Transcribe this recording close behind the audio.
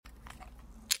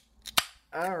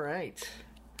All right.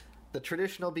 The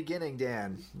traditional beginning,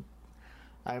 Dan.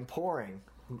 I'm pouring.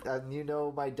 You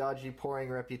know my dodgy pouring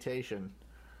reputation.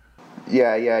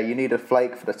 Yeah, you need a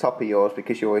flake for the top of yours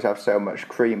because you always have so much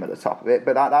cream at the top of it.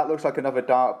 But that looks like another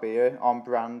dark beer on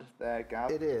brand there,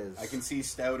 Gav. It is. I can see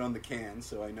stout on the can,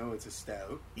 so I know it's a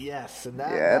stout. Yes, and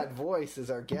that voice is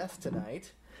our guest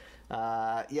tonight.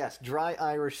 Yes, Dry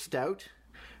Irish Stout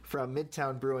from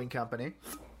Midtown Brewing Company.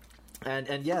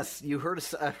 And yes, you heard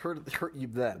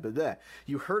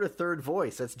you heard a third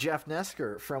voice. That's Jeff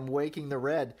Nesker from Waking the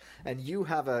Red, and you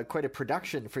have quite a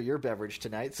production for your beverage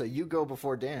tonight. So you go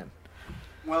before Dan.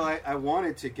 Well, I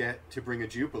wanted to bring a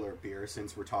Jupiler beer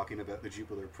since we're talking about the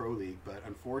Jupiler Pro League, but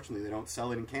unfortunately they don't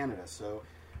sell it in Canada. So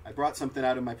I brought something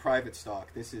out of my private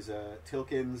stock. This is a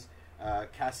Tilkens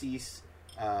Cassis.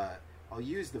 I'll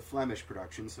use the Flemish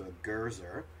production, so a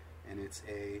Gurzer, and it's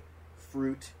a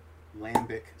fruit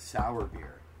lambic sour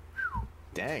beer.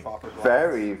 Dang.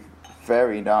 Very,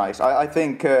 very nice. I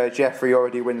think Jeffrey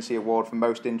already wins the award for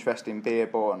most interesting beer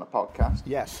bought on a podcast.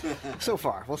 Yes, so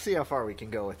far. We'll see how far we can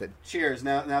go with it. Cheers.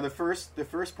 Now the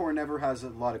first pour never has a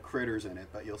lot of critters in it,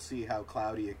 but you'll see how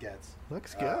cloudy it gets.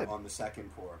 Looks good. On the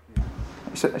second pour.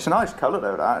 It's a nice colour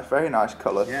though. It's a very nice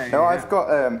colour.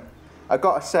 Yeah. I've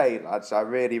got to say, lads, I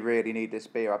really, really need this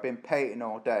beer. I've been painting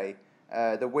all day.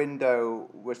 The window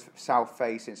was south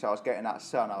facing, so I was getting that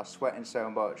sun. I was sweating so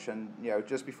much, and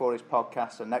just before this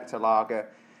podcast, a Nectar Lager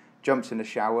jumps in the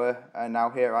shower, and now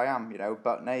here I am,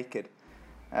 butt naked.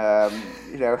 No,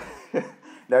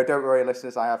 don't worry,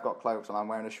 listeners. I have got clothes on. I'm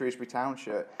wearing a Shrewsbury Town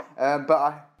shirt, and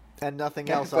nothing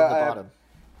else on the bottom.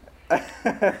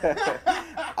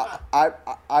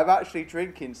 I'm actually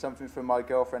drinking something from my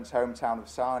girlfriend's hometown of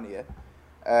Sarnia.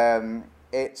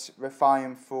 It's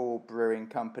Refined Fool Brewing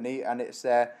Company, and it's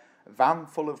their Van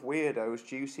Full of Weirdos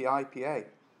Juicy IPA.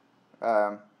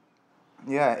 I'm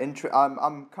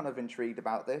kind of intrigued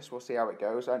about this. We'll see how it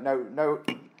goes.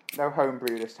 No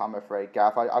homebrew this time, I'm afraid,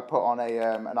 Gav. I put on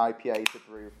an IPA to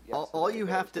brew. All you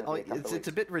have to, it's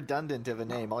a bit redundant of a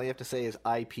name. All you have to say is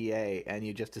IPA, and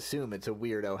you just assume it's a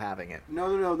weirdo having it.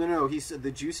 No. He said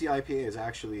the juicy IPA is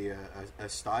actually a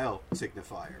style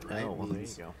signifier, right? Oh, well, there you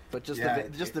go. But just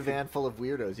the van full of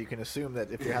weirdos. You can assume that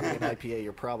if you're having an IPA,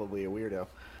 you're probably a weirdo.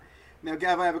 Now,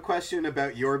 Gav, I have a question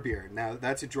about your beer. Now,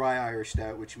 that's a dry Irish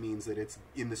stout, which means that it's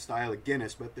in the style of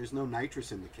Guinness, but there's no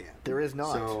nitrous in the can. There is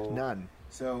not. None.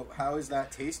 So how is that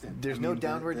tasting? There's no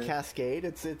downward cascade.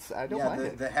 It's I don't mind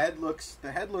it. The head looks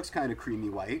kind of creamy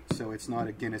white, so it's not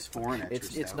a Guinness foreign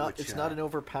extra stout. It's not an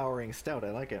overpowering stout.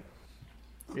 I like it.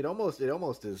 It almost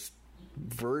is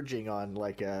verging on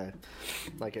like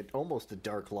almost a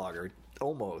dark lager,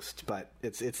 almost, but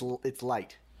it's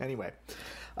light. Anyway,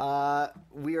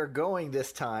 we are going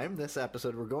this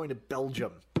episode, we're going to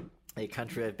Belgium, a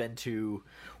country I've been to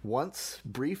once,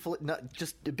 briefly, not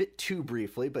just a bit too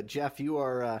briefly, but Jeff, you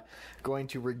are going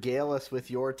to regale us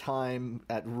with your time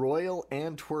at Royal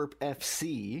Antwerp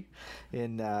FC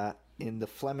in the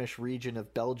Flemish region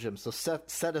of Belgium. So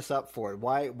set us up for it.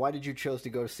 Why did you choose to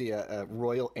go see a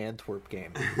Royal Antwerp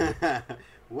game?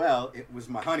 Well, it was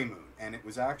my honeymoon, and it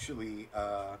was actually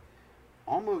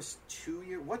almost 2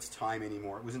 years. What's time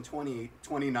anymore? It was in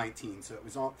 2019, so it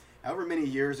was however many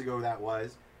years ago that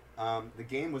was. The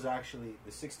game was actually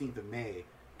the 16th of May,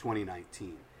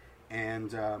 2019.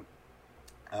 And,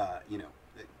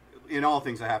 in all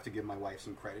things, I have to give my wife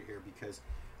some credit here because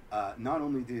not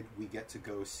only did we get to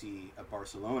go see a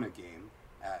Barcelona game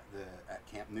at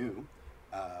Camp Nou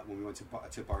when we went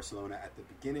to Barcelona at the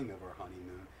beginning of our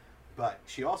honeymoon, but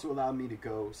she also allowed me to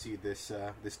go see this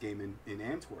game in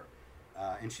Antwerp.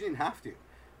 And she didn't have to.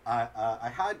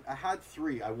 I had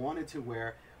three. I wanted to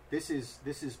wear. This is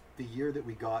the year that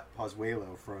we got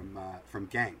Pozuelo from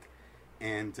Genk,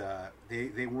 and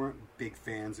they weren't big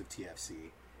fans of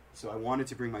TFC, so I wanted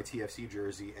to bring my TFC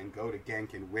jersey and go to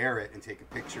Genk and wear it and take a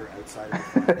picture outside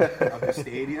of the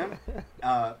stadium.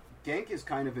 Genk is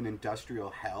kind of an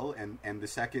industrial hell, and the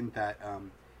second that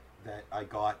I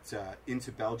got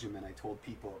into Belgium and I told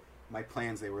people my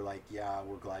plans, they were like, yeah,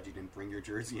 we're glad you didn't bring your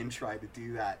jersey and try to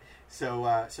do that. So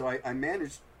I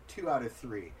managed 2 out of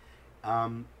 3.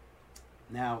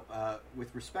 Now,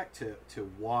 with respect to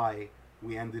why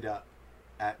we ended up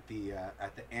at the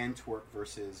Antwerp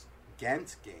versus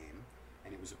Ghent game,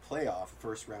 and it was a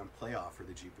first round playoff for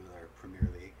the Jupiler Premier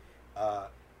League.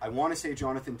 I want to say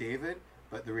Jonathan David,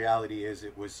 but the reality is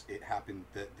it happened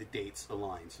the dates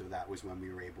aligned, so that was when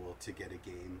we were able to get a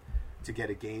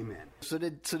game in. So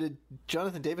did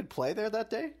Jonathan David play there that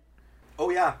day? Oh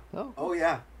yeah. Oh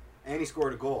yeah. And he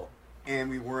scored a goal, and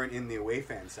we weren't in the away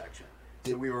fan section.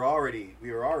 So we were already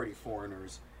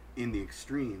foreigners in the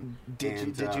extreme.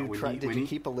 Did you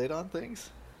keep a lid on things?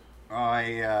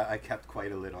 I kept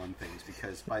quite a lid on things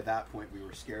because by that point we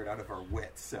were scared out of our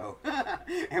wits. So,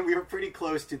 and we were pretty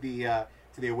close to the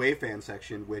away fan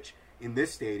section, which in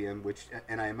this stadium, which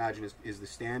and I imagine is the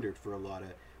standard for a lot of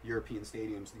European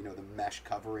stadiums. You know, the mesh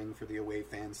covering for the away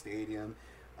fan stadium,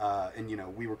 and you know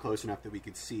we were close enough that we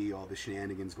could see all the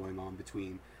shenanigans going on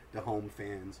between the home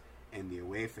fans and the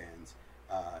away fans.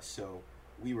 So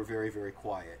we were very, very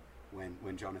quiet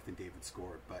when Jonathan David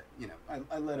scored. But, you know,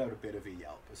 I let out a bit of a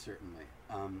yelp, certainly.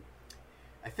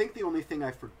 I think the only thing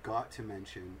I forgot to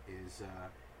mention is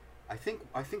I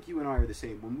think you and I are the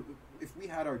same. If we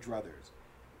had our druthers,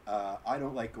 I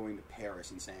don't like going to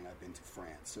Paris and saying I've been to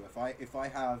France. So if I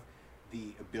have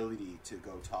the ability to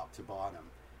go top to bottom,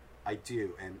 I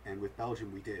do. And with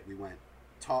Belgium we did. We went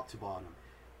top to bottom.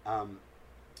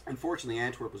 Unfortunately,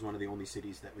 Antwerp was one of the only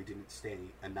cities that we didn't stay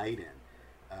a night in,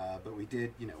 but we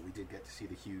did get to see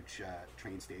the huge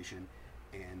train station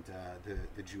and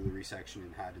the jewelry section,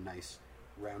 and had a nice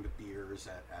round of beers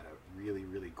at a really,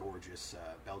 really gorgeous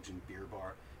Belgian beer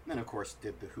bar. And then, of course,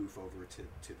 did the hoof over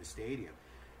to the stadium.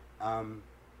 Let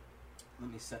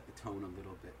me set the tone a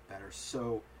little bit better.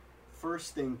 So,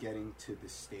 first thing, getting to the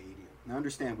stadium. Now,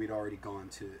 understand we'd already gone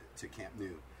to Camp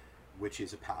Nou, which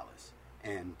is a palace.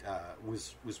 And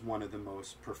was one of the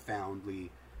most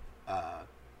profoundly,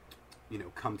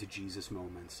 come to Jesus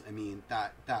moments. I mean,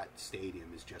 that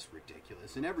stadium is just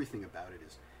ridiculous, and everything about it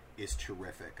is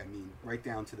terrific. I mean, right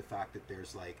down to the fact that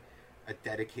there's like a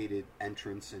dedicated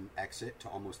entrance and exit to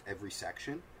almost every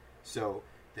section. So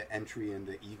the entry and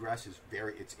the egress is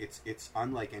it's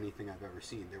unlike anything I've ever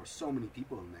seen. There were so many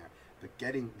people in there, but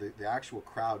getting the actual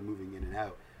crowd moving in and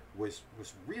out was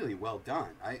really well done.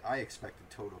 I expected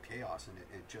total chaos, and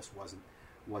it just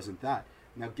wasn't that.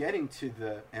 Now getting to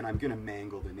and I'm going to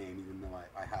mangle the name even though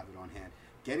I have it on hand,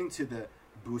 getting to the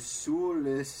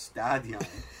Bussole Stadion,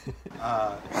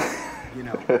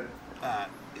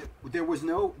 there was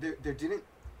no, there didn't,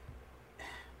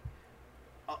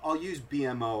 I'll use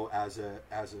BMO as a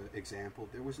example.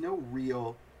 There was no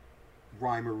real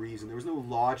rhyme or reason. There was no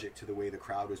logic to the way the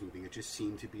crowd was moving. It just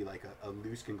seemed to be like a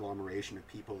loose conglomeration of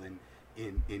people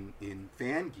in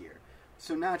fan gear.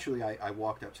 So naturally, I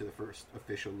walked up to the first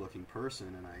official looking person,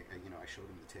 and I showed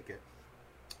him the ticket,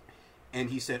 and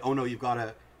he said, "Oh no, you've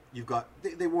got."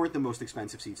 They weren't the most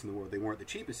expensive seats in the world. They weren't the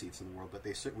cheapest seats in the world, but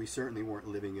we certainly weren't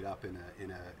living it up in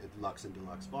a Lux and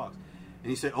Deluxe box. And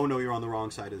he said, "Oh no, you're on the wrong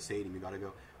side of the stadium. You got to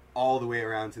go all the way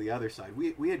around to the other side."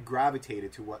 We had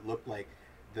gravitated to what looked like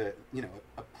a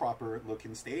proper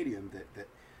looking stadium that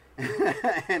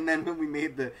and then when we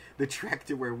made the trek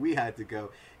to where we had to go,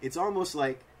 it's almost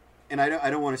like, and I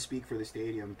don't want to speak for the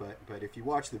stadium, but if you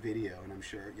watch the video, and I'm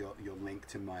sure you'll link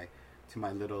to my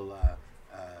little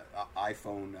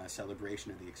iPhone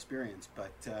celebration of the experience,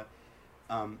 but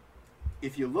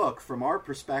if you look from our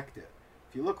perspective,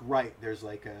 if you look right, there's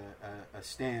like a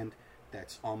stand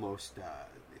that's almost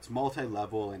it's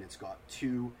multi-level, and it's got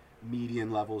two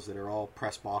median levels that are all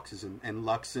press boxes and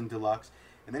Lux and Deluxe.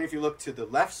 And then if you look to the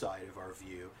left side of our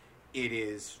view, it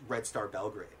is Red Star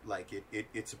Belgrade. Like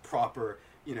it's a proper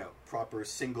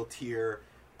single tier,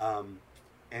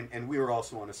 and we were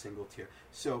also on a single tier.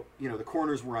 So the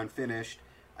corners were unfinished.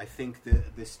 I think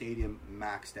the stadium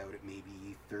maxed out at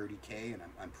maybe 30K, and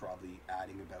I'm probably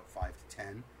adding about 5 to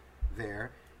 10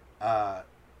 there.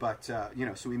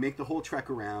 So we make the whole trek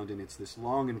around, and it's this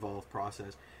long, involved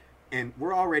process. And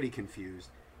we're already confused,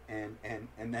 and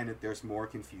then there's more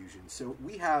confusion. So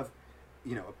we have,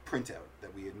 a printout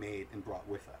that we had made and brought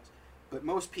with us. But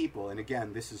most people, and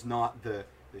again, this is not the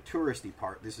touristy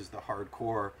part, this is the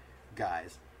hardcore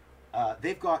guys,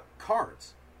 they've got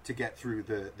cards to get through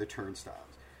the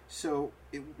turnstiles. So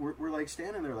we're like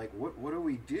standing there like, what do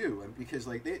we do? And because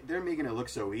like they're making it look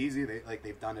so easy,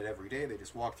 they've done it every day. They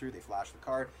just walk through, they flash the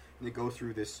card, and they go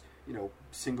through this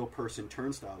single person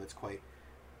turnstile that's quite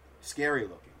scary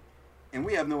looking, and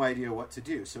we have no idea what to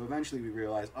do. So eventually we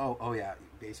realize, oh yeah,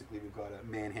 basically we've got to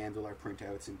manhandle our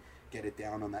printouts and get it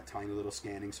down on that tiny little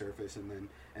scanning surface, and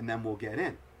then we'll get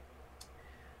in.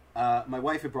 My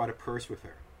wife had brought a purse with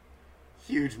her.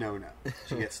 Huge no-no.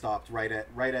 She gets stopped right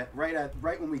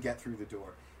when we get through the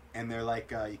door, and they're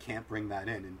like, you can't bring that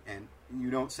in, and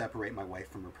you don't separate my wife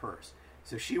from her purse.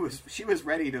 So she was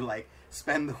ready to like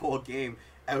spend the whole game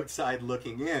outside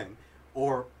looking in,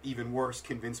 or even worse,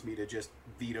 convince me to just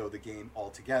veto the game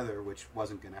altogether, which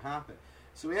wasn't going to happen.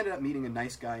 So we ended up meeting a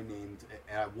nice guy named,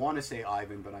 I want to say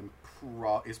Ivan, but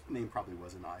his name probably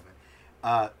wasn't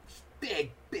Ivan.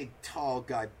 Big, tall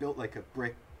guy, built like a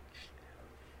brick.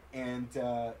 And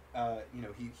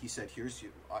he said, "Here's you.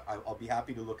 I'll be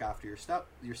happy to look after your stuff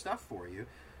for you."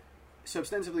 So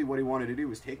ostensibly, what he wanted to do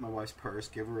was take my wife's purse,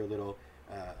 give her a little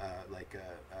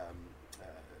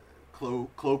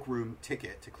cloakroom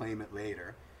ticket to claim it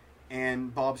later,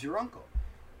 and Bob's your uncle.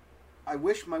 I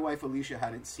wish my wife Alicia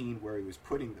hadn't seen where he was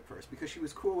putting the purse, because she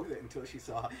was cool with it until she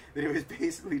saw that it was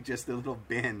basically just a little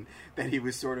bin that he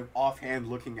was sort of offhand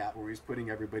looking at where he was putting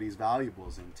everybody's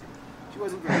valuables into. She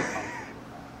wasn't very comfortable with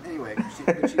that. Anyway,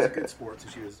 but she's a good sport, so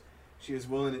she was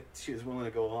willing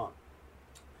to go along.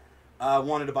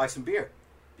 Wanted to buy some beer,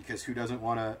 because who doesn't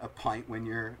want a pint when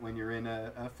you're in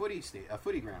a footy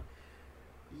ground?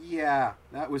 Yeah,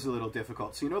 that was a little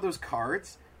difficult. So you know those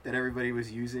cards that everybody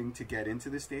was using to get into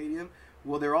the stadium?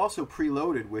 Well, they're also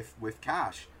preloaded with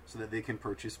cash so that they can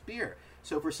purchase beer.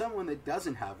 So for someone that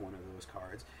doesn't have one of those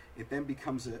cards, it then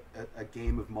becomes a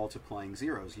game of multiplying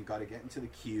zeros. You've got to get into the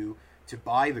queue to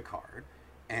buy the card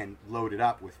and load it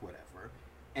up with whatever.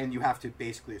 And you have to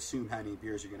basically assume how many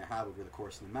beers you're going to have over the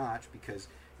course of the match, because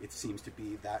it seems to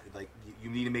be that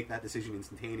you need to make that decision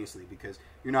instantaneously, because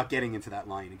you're not getting into that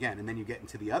line again. And then you get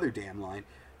into the other damn line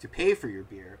to pay for your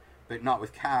beer, but not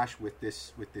with cash, with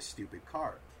this stupid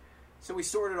card. So we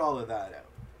sorted all of that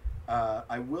out.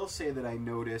 I will say that I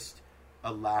noticed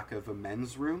a lack of a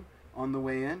men's room on the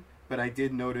way in, but I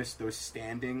did notice those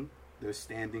standing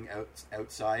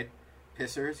outside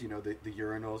pissers, the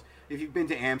urinals. If you've been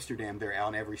to Amsterdam, they're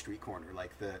on every street corner,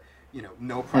 like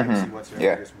no privacy whatsoever.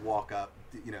 Yeah. You just walk up,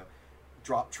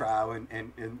 drop trow and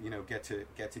get to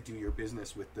do your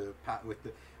business with the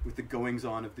goings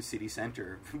on of the city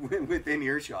center within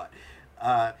earshot.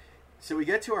 So we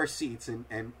get to our seats,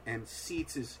 and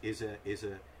seats is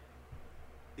an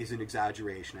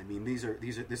exaggeration. I mean,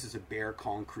 this is a bare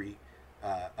concrete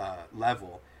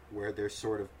level where there's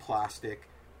sort of plastic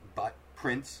butt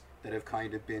prints that have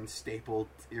kind of been stapled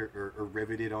or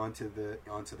riveted onto the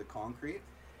concrete.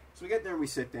 So we get there and we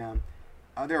sit down.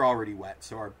 They're already wet,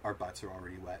 so our butts are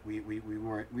already wet. We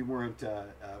weren't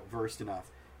versed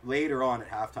enough. Later on at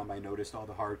halftime, I noticed all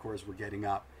the hardcores were getting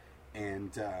up,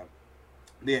 and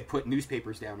they had put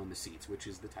newspapers down on the seats, which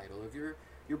is the title of your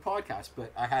podcast.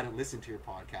 But I hadn't listened to your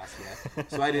podcast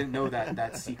yet, so I didn't know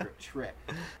that secret trick.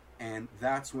 And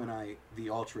that's when the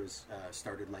Ultras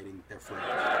started lighting their flames.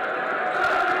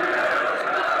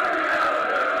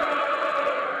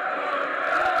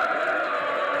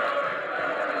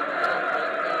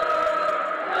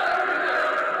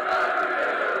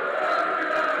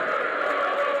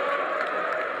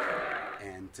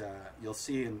 You'll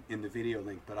see in the video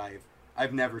link, but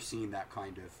I've never seen that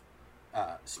kind of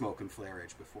smoke and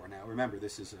flareage before. Now, remember,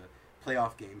 this is a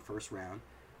playoff game, first round.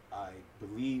 I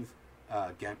believe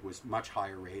Ghent was much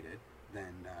higher rated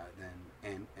than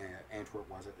Antwerp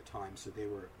was at the time, so they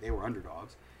were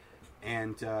underdogs,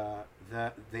 and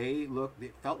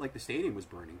it felt like the stadium was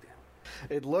burning down.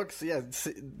 It looks, yeah,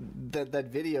 that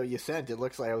video you sent, it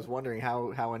looks like, I was wondering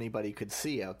how anybody could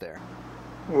see out there.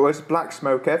 Well, there's black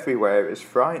smoke everywhere. It's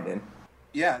frightening.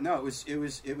 Yeah, no, it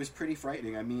was pretty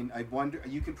frightening. I mean, I wonder,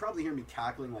 you can probably hear me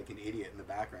cackling like an idiot in the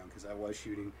background, because I was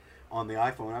shooting on the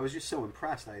iPhone. I was just so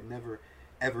impressed. I had never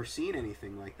ever seen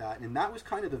anything like that, and that was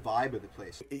kind of the vibe of the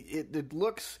place. It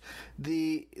looks,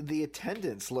 the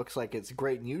attendance looks like it's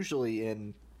great, and usually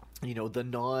in the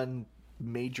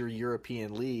non-major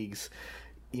European leagues,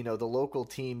 the local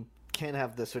team can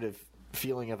have the sort of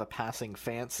feeling of a passing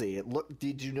fancy.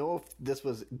 Did you know if this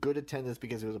was good attendance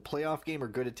because it was a playoff game, or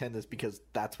good attendance because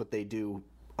that's what they do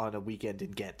on a weekend in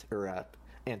Ghent or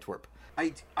Antwerp?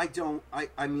 I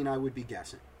mean, I would be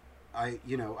guessing.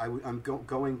 I'm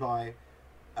going by.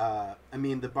 I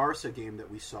mean, the Barca game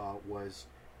that we saw was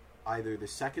either the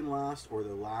second last or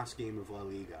the last game of La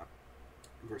Liga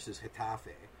versus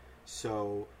Getafe.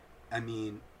 So, I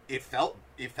mean, it felt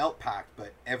packed,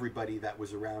 but everybody that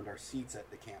was around our seats at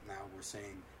the Camp Nou were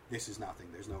saying, "This is nothing.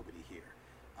 There's nobody here."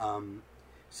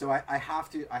 So I have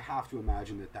to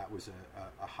imagine that was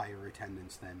a higher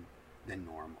attendance than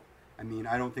normal. I mean,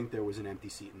 I don't think there was an empty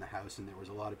seat in the house, and there was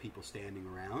a lot of people standing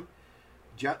around.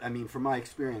 I mean, from my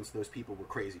experience, those people were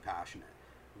crazy passionate.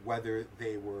 Whether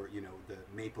they were, the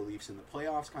Maple Leafs in the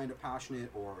playoffs kind of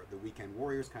passionate, or the Weekend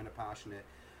Warriors kind of passionate.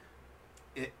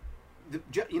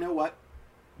 You know what?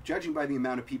 Judging by the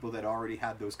amount of people that already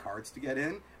had those cards to get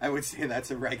in, I would say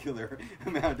that's a regular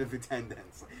amount of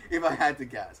attendance, if I had to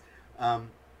guess.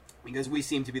 Because we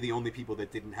seem to be the only people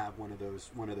that didn't have one of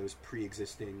those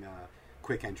pre-existing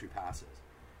quick entry passes.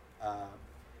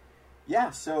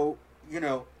 So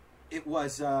it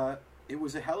was a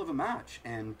hell of a match,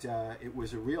 and it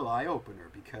was a real eye opener,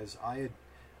 because I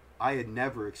had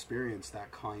never experienced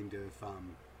that kind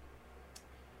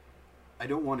I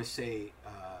don't want to say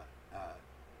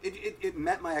it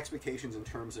met my expectations in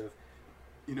terms of,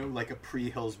 like a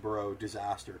pre-Hillsborough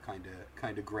disaster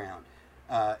kind of ground,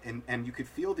 and you could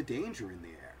feel the danger in the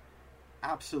air.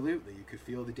 Absolutely, you could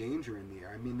feel the danger in the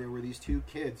air. I mean, there were these two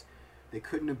kids; they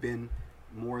couldn't have been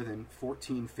more than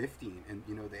 14, 15, and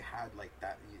they had like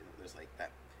that. There's like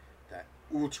that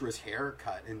ultras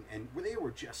haircut, and they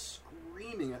were just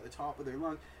screaming at the top of their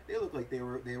lungs. They looked like they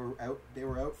were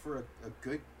out for a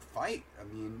good fight. I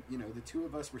mean, the two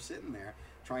of us were sitting there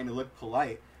trying to look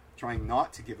polite, trying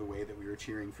not to give away that we were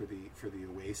cheering for the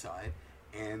away side,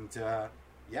 and it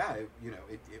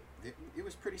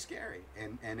was pretty scary.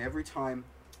 And every time,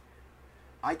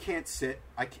 I can't sit.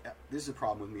 This is a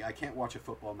problem with me. I can't watch a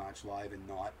football match live and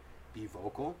not be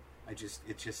vocal.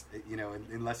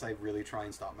 Unless I really try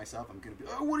and stop myself, I'm going to be,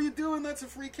 oh, what are you doing? That's a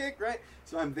free kick, right?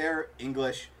 So I'm there,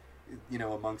 English,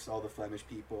 amongst all the Flemish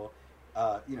people,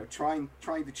 trying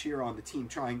to cheer on the team,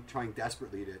 trying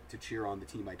desperately to cheer on the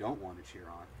team I don't want to cheer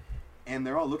on, and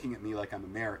they're all looking at me like I'm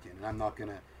American, and I'm not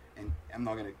gonna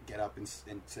get up and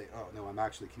say, oh no, I'm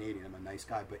actually Canadian, I'm a nice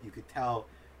guy. But you could tell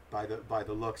by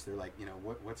the looks, they're like,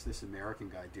 what's this American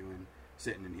guy doing,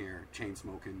 sitting in here, chain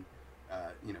smoking,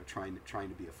 trying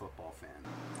to be a football fan.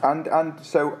 And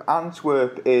so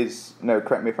Antwerp is,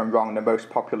 correct me if I'm wrong, the most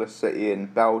populous city in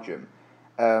Belgium,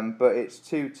 but its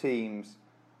two teams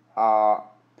are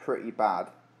pretty bad.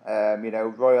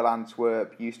 Royal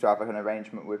Antwerp used to have an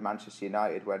arrangement with Manchester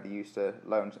United where they used to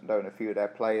loan a few of their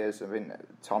players. I mean,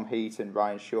 Tom Heaton,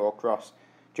 Ryan Shawcross,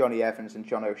 Johnny Evans and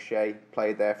John O'Shea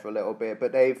played there for a little bit,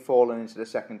 but they've fallen into the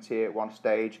second tier at one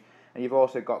stage. And you've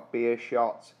also got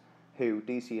Beerschot, who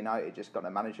DC United just got a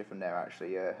manager from there,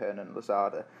 actually, Hernan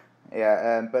Lozada.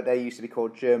 Yeah, but they used to be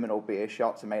called Germinal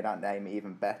Beerschot to make that name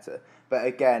even better. But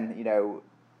again,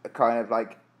 kind of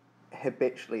like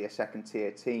habitually a second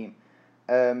tier team.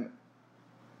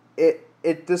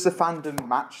 It does the fandom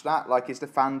match that? Like, is the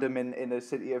fandom in the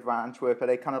city of Antwerp, are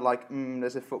they kind of like,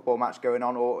 there's a football match going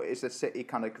on, or is the city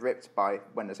kind of gripped by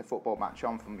when there's a football match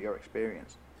on, from your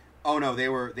experience? Oh no, they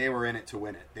were in it to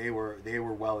win it. They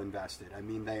were well invested. I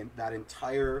mean, that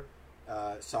entire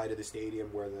side of the stadium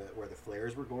where the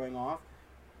flares were going off,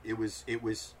 it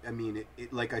was. I mean,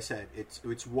 it like I said,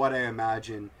 it's what I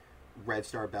imagine Red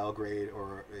Star Belgrade,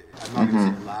 or I'm not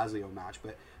going to say a Lazio match,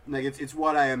 but like it's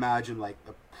what I imagine, like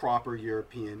a proper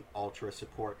European ultra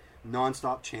support,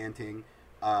 nonstop chanting.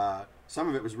 Some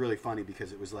of it was really funny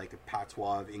because it was like a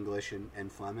patois of English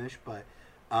and Flemish, but.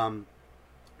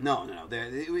 No.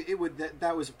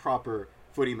 That was a proper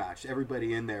footy match.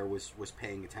 Everybody in there was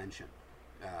paying attention.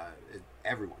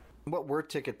 Everyone. What were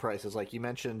ticket prices? Like, you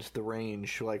mentioned the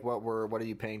range. Like, what are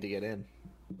you paying to get in?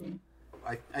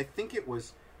 I think it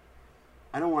was,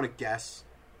 I don't want to guess,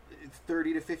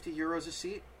 30 to 50 euros a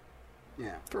seat.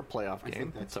 Yeah, for a playoff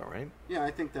game, that's all right. Yeah,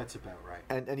 I think that's about right.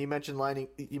 And you mentioned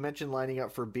lining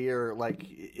up for beer. Like,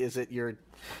 is it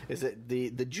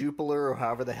the Jupiler, or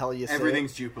however the hell you say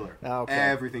Everything's it? Jupiler. Oh, okay.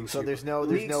 Everything's so Jupiler.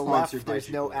 there's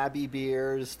no Abbey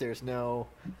beers. There's no.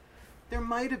 There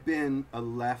might have been a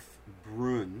Lef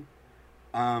Brun,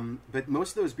 but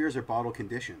most of those beers are bottle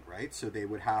conditioned, right? So they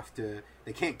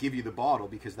can't give you the bottle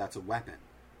because that's a weapon.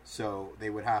 So they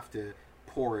would have to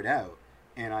pour it out.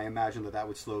 And I imagine that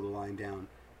would slow the line down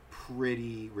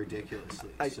pretty ridiculously.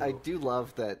 I do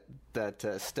love that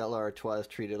Stella Artois is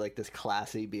treated like this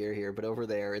classy beer here, but over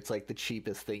there it's like the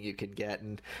cheapest thing you can get.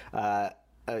 And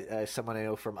someone I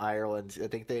know from Ireland, I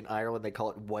think in Ireland they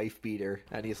call it wife beater,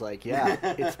 and he's like, yeah,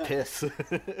 it's piss. In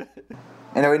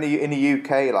the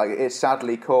UK, like, it's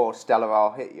sadly called Stella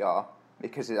Artois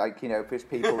because because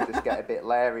people just get a bit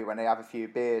leery when they have a few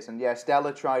beers. And yeah,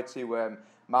 Stella tried to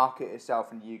market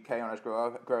itself in the UK when I was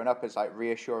growing up as like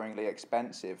reassuringly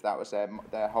expensive. That was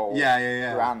their whole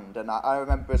brand. And I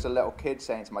remember as a little kid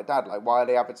saying to my dad, like, why are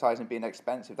they advertising being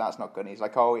expensive? That's not good. And he's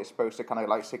like, oh, it's supposed to kind of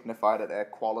like signify that they're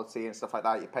quality and stuff like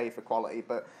that. You pay for quality,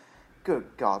 but good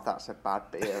God, that's a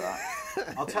bad beer. That.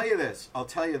 I'll tell you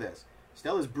this.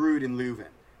 Stella's brewed in Leuven,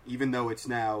 even though it's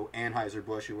now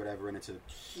Anheuser-Busch or whatever, and it's a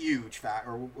huge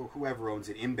or whoever owns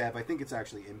it, InBev. I think it's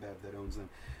actually InBev that owns them.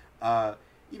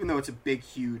 Even though it's a big,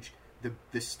 huge,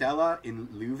 the Stella in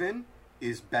Leuven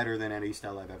is better than any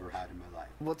Stella I've ever had in my life.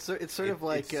 Well, it's sort of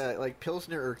like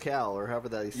Pilsner Urquell, or however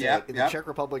that you say it. In the Czech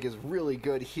Republic is really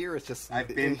good. Here it's just I've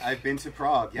been to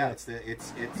Prague. Yeah, it's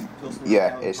Pilsner.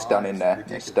 Yeah, Urquell it's stunning there.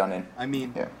 Ridiculous. It's stunning. I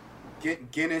mean,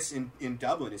 Guinness in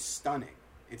Dublin is stunning.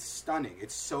 It's stunning.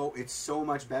 It's so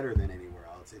much better than anywhere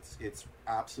else. It's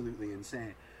absolutely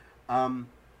insane.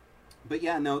 But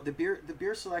yeah, no, the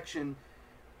beer selection.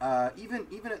 Even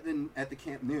at the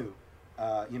Camp Nou,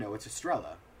 it's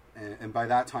Estrella, and by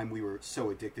that time we were so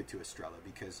addicted to Estrella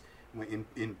because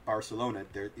in Barcelona,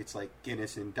 it's like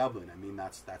Guinness in Dublin. I mean,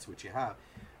 that's what you have.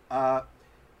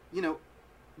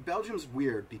 Belgium's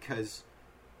weird because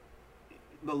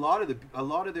a lot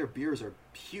of their beers are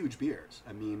huge beers.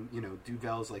 I mean,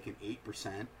 Duvel's like an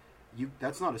 8%.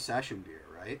 That's not a session beer,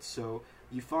 right? So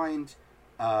you find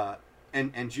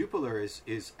and Jupiler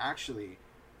is actually,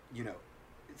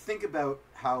 think about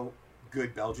how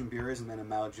good Belgian beer is, and then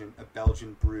imagine a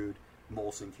Belgian brewed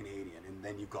Molson Canadian, and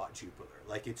then you've got Jupiler.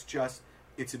 Like, it's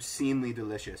obscenely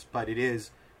delicious, but it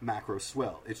is macro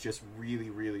swill. It's just really,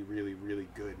 really, really, really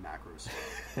good macro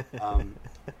swill.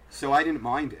 So I didn't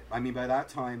mind it. I mean, by that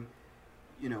time,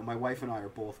 my wife and I are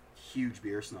both huge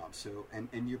beer snobs. So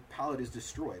and your palate is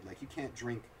destroyed. Like, you can't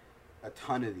drink a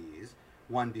ton of these.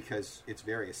 One, because it's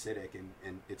very acidic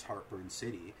and it's heartburn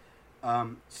city.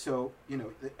 So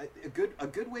a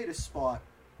good way to spot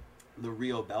the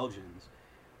real Belgians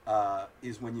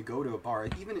is when you go to a bar,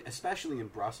 especially in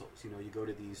Brussels. You go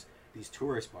to these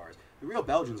tourist bars. The real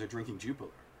Belgians are drinking Jupiler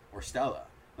or Stella.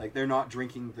 Like, they're not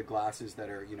drinking the glasses that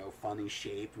are funny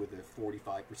shaped with a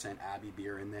 45% Abbey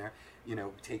beer in there.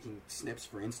 Taking snips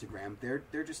for Instagram.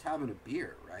 They're just having a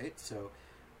beer, right? So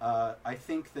I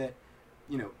think that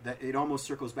that it almost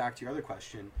circles back to your other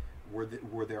question. Were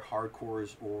there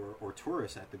hardcores or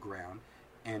tourists at the ground?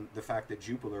 And the fact that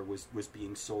Jupiler was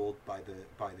being sold by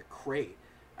the crate,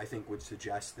 I think would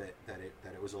suggest that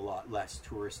it was a lot less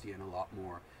touristy and a lot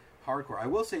more hardcore. I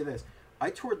will say this: I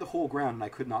toured the whole ground and I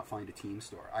could not find a team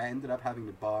store. I ended up having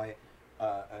to buy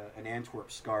an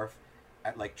Antwerp scarf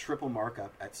at like triple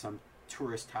markup at some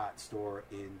tourist hat store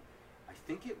I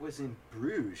think it was in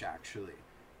Bruges actually,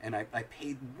 and I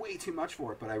paid way too much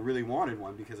for it, but I really wanted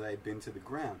one because I had been to the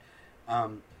ground.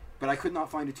 But I could not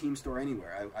find a team store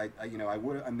anywhere.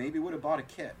 I maybe would have bought a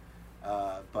kit.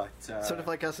 But sort of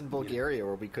like us in Bulgaria,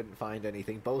 where we couldn't find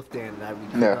anything. Both Dan and I, we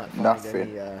could not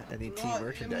find any team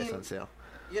merchandise on sale.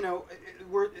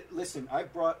 Listen. I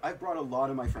brought a lot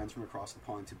of my friends from across the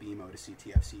pond to BMO to see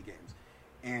TFC games,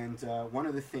 and one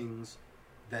of the things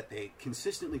that they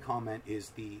consistently comment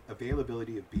is the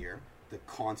availability of beer, the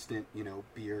constant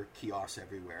beer kiosks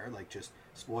everywhere, like just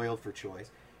spoiled for choice,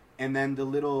 and then the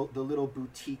little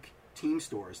boutique team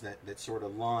stores that sort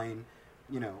of line.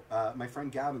 My friend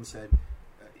Gavin said,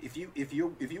 if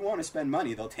you want to spend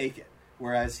money, they'll take it.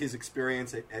 Whereas his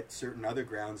experience at certain other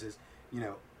grounds is,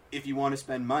 if you want to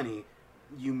spend money,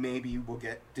 you maybe will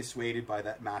get dissuaded by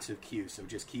that massive queue. So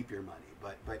just keep your money.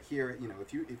 But here,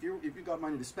 if you've got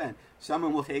money to spend,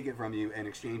 someone will take it from you and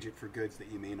exchange it for goods that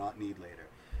you may not need later.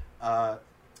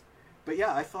 But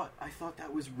yeah, I thought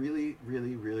that was really,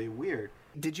 really, really weird.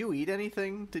 Did you eat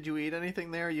anything?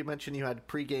 There? You mentioned you had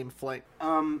pre-game flight.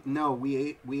 No,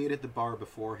 we ate at the bar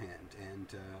beforehand, and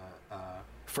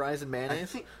fries and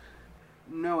mayonnaise.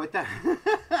 No, at that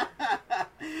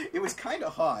it was kind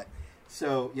of hot,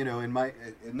 so in my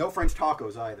no French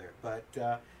tacos either. But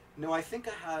no, I think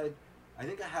I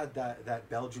had that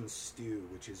Belgian stew,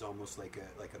 which is almost like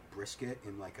a brisket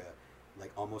in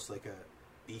almost like a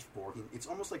beef bourguignon. It's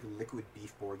almost like liquid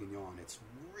beef bourguignon. It's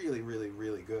really, really,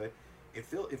 really good. It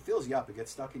fills you up. It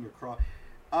gets stuck in your craw.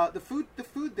 The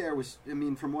food there was,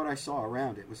 from what I saw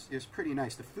around, it was pretty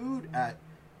nice. The food at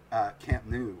Camp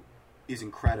Nou is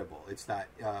incredible. It's that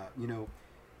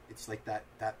it's like that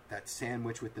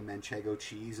sandwich with the manchego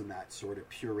cheese and that sort of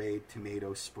pureed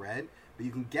tomato spread. But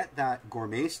you can get that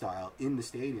gourmet style in the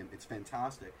stadium. It's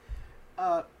fantastic.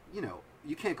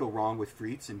 You can't go wrong with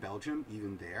frites in Belgium.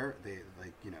 Even there, they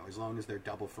as long as they're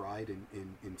double fried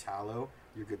in tallow,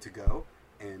 you're good to go.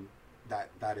 And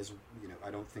that is,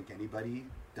 I don't think anybody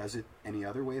does it any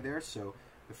other way there. So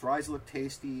the fries look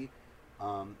tasty,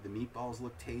 the meatballs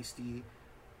look tasty.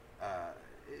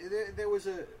 There was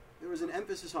an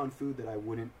emphasis on food that I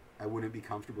wouldn't be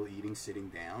comfortable eating sitting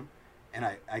down, and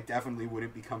I definitely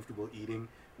wouldn't be comfortable eating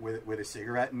with a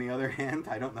cigarette in the other hand.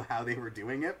 I don't know how they were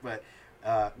doing it, but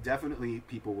definitely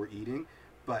people were eating.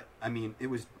 But it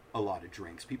was a lot of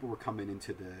drinks. People were coming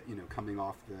into the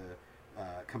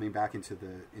coming back into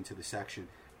the section.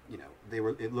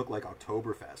 It looked like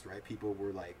Oktoberfest, right? People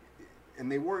were like,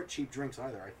 and they weren't cheap drinks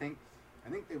either. I think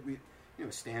that we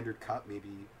standard cup,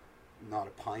 maybe not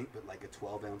a pint, but like a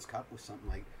 12-ounce cup was something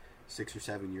like €6 or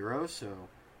 €7. So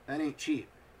that ain't cheap.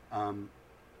 And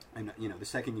the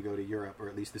second you go to Europe, or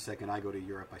at least the second I go to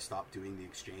Europe, I stop doing the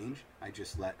exchange. I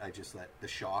just let the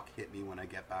shock hit me when I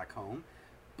get back home.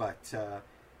 But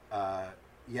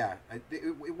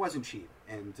it wasn't cheap,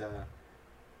 and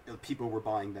people were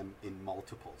buying them in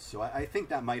multiples. So I think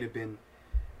that might have been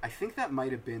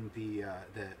the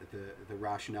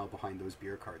rationale behind those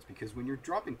beer cards, because when you're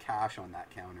dropping cash on that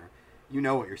counter, you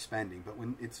know what you're spending. But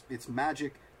when it's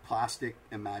magic, plastic,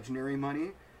 imaginary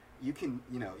money, you can,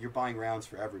 you know, you're buying rounds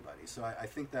for everybody. So I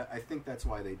think that's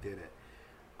why they did it.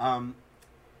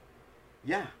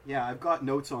 Yeah, I've got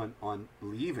notes on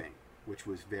leaving, which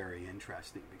was very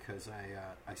interesting because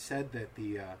I said that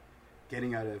the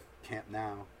getting out of Camp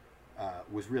Nou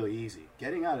was really easy.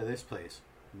 Getting out of this place,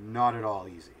 not at all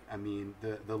easy. I mean,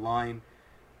 the line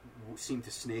seemed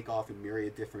to snake off in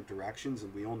myriad different directions,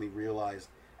 and we only realized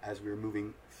as we were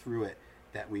moving through it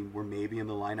that we were maybe in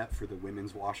the lineup for the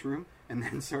women's washroom, and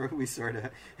then we sort of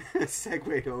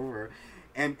segued over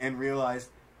and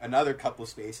realized another couple of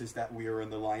spaces that we were in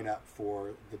the lineup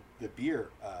for the beer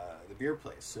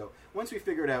place. So once we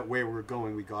figured out where we were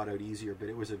going, we got out easier, but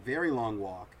it was a very long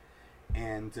walk.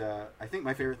 And I think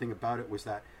my favorite thing about it was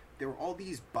that there were all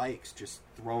these bikes just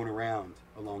thrown around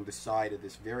along the side of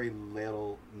this very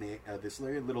little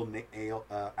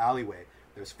alleyway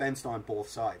that was fenced on both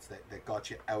sides that got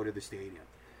you out of the stadium.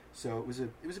 So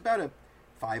it was about a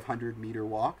 500-meter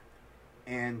walk,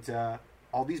 and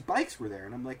all these bikes were there,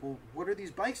 and I'm like, well, what are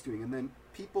these bikes doing? And then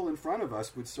people in front of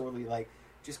us would sort of like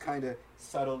just kind of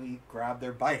subtly grab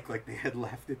their bike like they had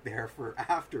left it there for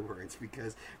afterwards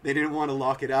because they didn't want to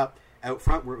lock it up out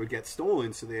front where it would get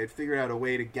stolen. So they had figured out a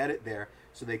way to get it there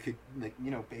so they could, like,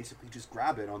 you know, basically just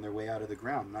grab it on their way out of the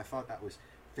ground. And I thought that was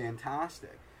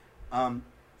fantastic.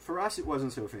 For us, it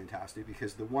wasn't so fantastic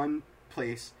because the one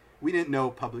place we didn't know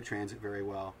public transit very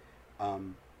well.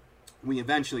 We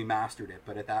eventually mastered it,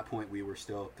 but at that point we were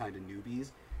still kind of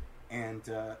newbies. And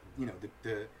you know,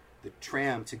 the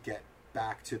tram to get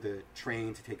back to the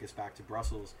train to take us back to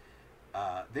Brussels,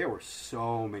 there were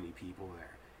so many people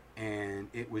there, and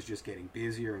it was just getting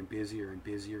busier and busier and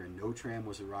busier, and no tram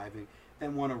was arriving.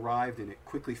 Then one arrived and it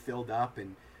quickly filled up,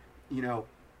 and you know,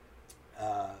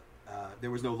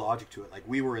 there was no logic to it. Like,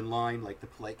 we were in line like the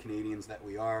polite Canadians that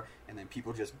we are, and then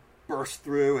people just burst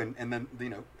through, and then, you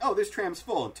know, oh, this tram's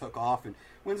full, and took off, and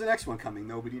when's the next one coming?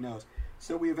 Nobody knows.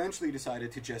 So we eventually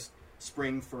decided to just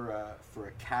spring for a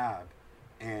cab,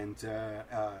 and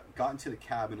got into the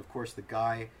cab, and of course the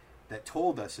guy that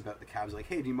told us about the cab was like,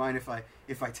 hey, do you mind if I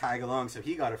tag along? So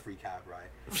he got a free cab ride.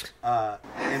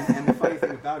 And the funny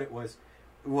thing about it was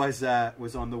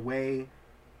on the way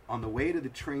to the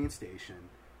train station,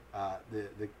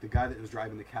 the guy that was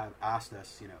driving the cab asked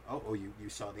us, you know, oh, you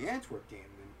saw the Antwerp game,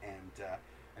 and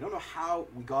I don't know how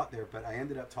we got there, but I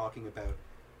ended up talking about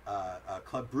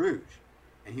Club Bruges,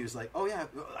 and he was like, oh yeah.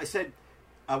 I said,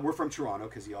 we're from Toronto,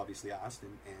 because he obviously asked,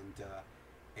 and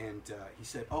he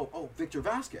said, oh, Victor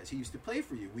Vasquez, he used to play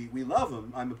for you. We love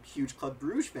him. I'm a huge Club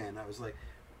Bruges fan. I was like,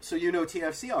 so you know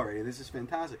TFC already? This is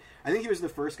fantastic. I think he was the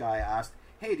first guy I asked,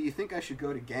 hey, do you think I should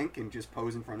go to Genk and just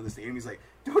pose in front of the stadium? He's like,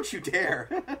 don't you dare.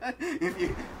 if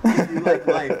you like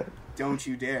life, don't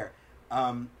you dare.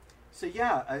 So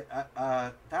yeah,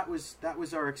 that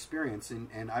was our experience,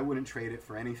 and I wouldn't trade it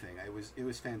for anything. It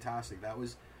was fantastic. That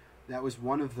was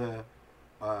one of the.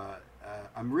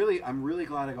 I'm really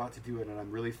glad I got to do it, and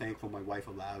I'm really thankful my wife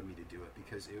allowed me to do it,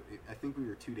 because I think we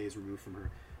were 2 days removed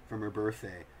from her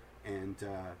birthday, and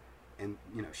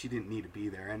you know, she didn't need to be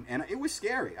there, and it was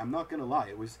scary. I'm not gonna lie,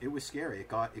 it was scary. It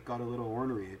got a little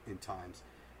ornery in times,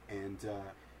 and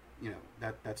you know,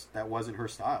 that wasn't her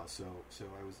style. So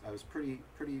I was pretty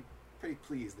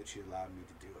pleased that she allowed me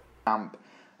to do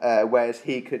it. Whereas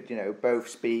he could, you know, both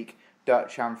speak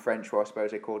Dutch and French, or I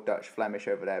suppose they call Dutch Flemish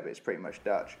over there, but it's pretty much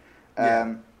Dutch.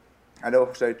 Yeah. And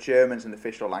also German's an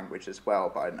official language as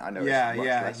well, but I know it's much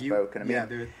less spoken. I mean,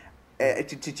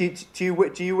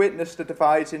 do you witness the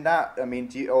divides in that? I mean,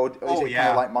 or is it kind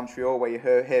of like Montreal, where you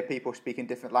hear people speaking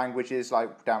different languages,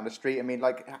 like down the street? I mean,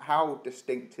 like, how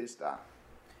distinct is that?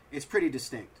 It's pretty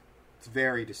distinct. It's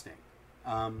very distinct.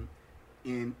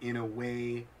 In a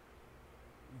way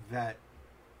that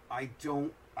I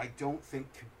don't think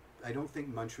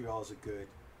Montreal is a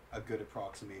good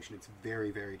approximation. It's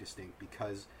very, very distinct,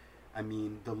 because I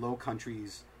mean, the Low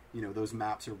Countries, you know, those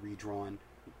maps are redrawn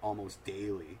almost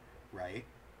daily, right?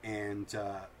 And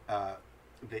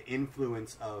the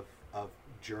influence of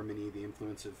Germany, the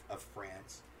influence of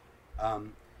France,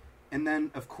 and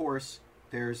then of course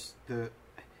there's the,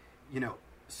 you know,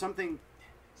 something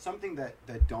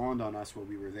that dawned on us while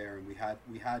we were there, and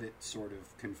we had it sort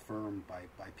of confirmed by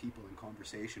people in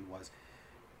conversation, was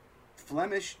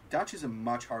Dutch is a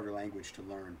much harder language to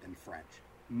learn than French,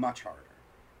 much harder.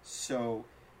 So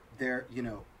there, you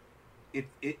know,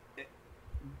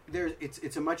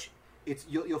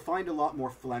 you'll find a lot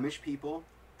more Flemish people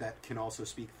that can also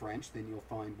speak French than you'll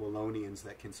find Wallonians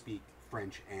that can speak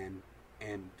French and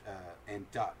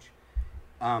Dutch.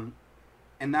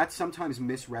 and that's sometimes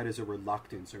misread as a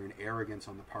reluctance or an arrogance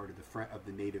on the part of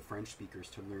the native French speakers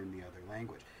to learn the other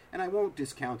language. And I won't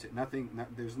discount it.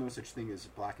 There's no such thing as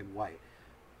black and white.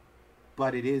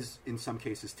 But it is, in some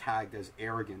cases, tagged as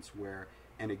arrogance,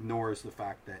 and ignores the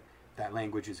fact that that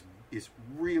language is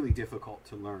really difficult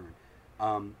to learn.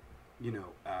 And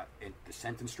the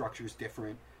sentence structure is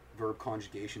different. Verb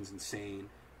conjugation's insane.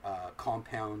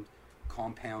 Compound.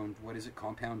 What is it?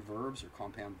 Compound verbs or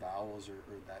compound vowels or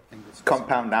that thing that's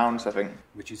compound nouns, I think.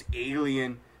 Which is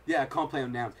alien. Yeah,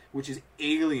 compound nouns, which is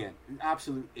alien, an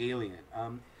absolute alien.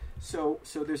 So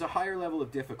there's a higher level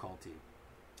of difficulty.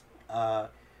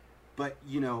 But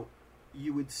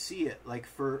you would see it, like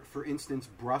for instance,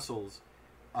 Brussels.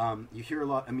 You hear a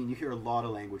lot. I mean, you hear a lot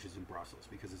of languages in Brussels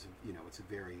because it's a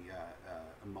very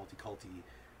a multi-culti,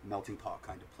 melting pot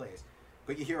kind of place.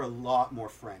 But you hear a lot more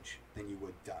French than you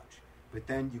would Dutch. But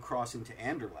then you cross into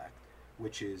Anderlecht,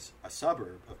 which is a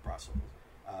suburb of Brussels.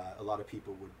 A lot of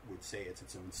people would say it's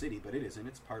its own city, but it isn't.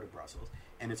 It's part of Brussels,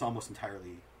 and it's almost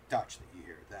entirely Dutch that you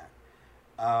hear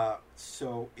that.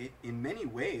 So in many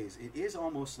ways, it is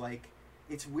almost like,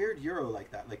 it's weird Euro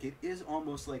like that. Like, it is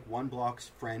almost like one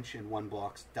block's French and one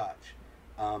block's Dutch.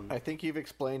 I think you've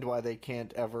explained why they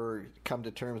can't ever come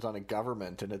to terms on a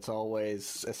government, and it's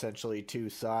always essentially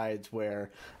two sides where...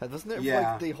 wasn't it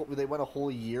like they went a whole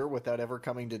year without ever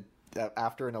coming to...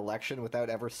 after an election,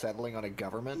 without ever settling on a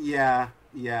government? Yeah.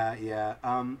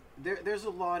 There's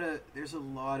a lot of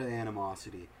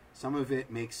animosity. Some of it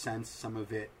makes sense. Some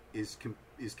of it is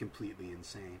completely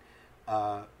insane.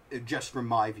 Just from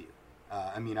my view.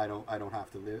 I mean, I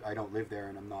don't live there,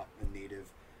 and I'm not a native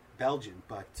Belgian,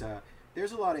 but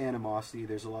there's a lot of animosity.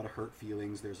 There's a lot of hurt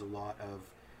feelings. There's a lot of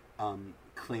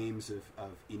claims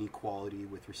of inequality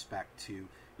with respect to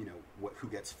who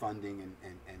gets funding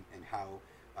and how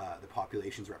the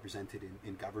population's represented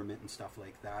in government and stuff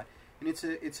like that. And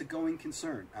it's a going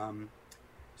concern.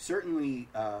 Certainly,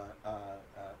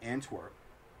 Antwerp,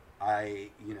 I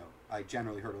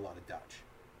generally heard a lot of Dutch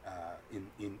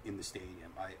in the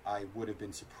stadium. I would have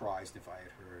been surprised if I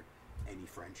had heard any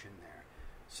French in there.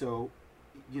 So,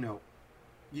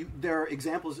 there are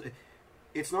examples.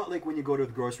 It's not like when you go to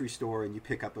the grocery store and you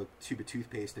pick up a tube of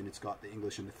toothpaste and it's got the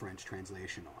English and the French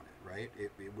translation on it, right?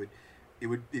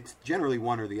 It's generally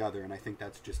one or the other, and I think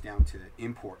that's just down to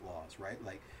import laws, right?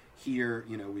 Like here,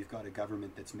 we've got a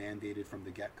government that's mandated from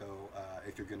the get-go,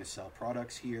 if you're going to sell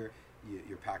products here,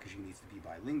 your packaging needs to be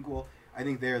bilingual. I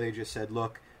think there they just said,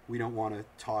 look, we don't want to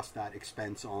toss that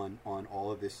expense on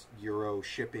all of this Euro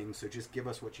shipping, so just give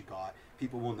us what you got.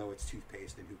 People will know it's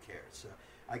toothpaste, and who cares? So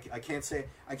I can't say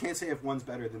if one's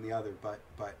better than the other, but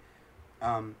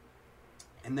and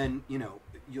then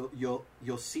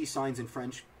you'll see signs in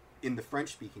French in the French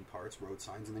speaking parts, road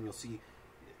signs, and then you'll see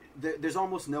there's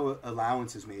almost no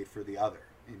allowances made for the other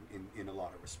in a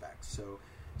lot of respects.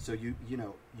 So you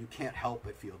can't help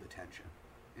but feel the tension,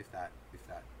 if that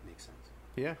makes sense.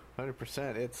 Yeah,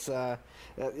 100%.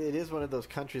 It is one of those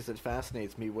countries that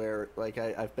fascinates me where, like,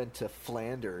 I've been to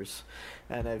Flanders,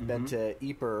 and I've been to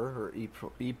Ypres, or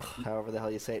Ypres, however the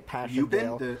hell you say it, Passchendaele. You've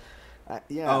been to...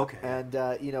 yeah, oh, okay. And,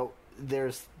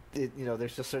 there's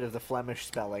just sort of the Flemish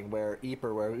spelling where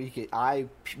Ypres, where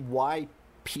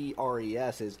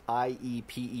YPRES is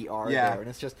IEPER yeah. there, and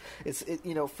it's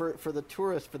for the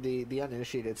tourist, for the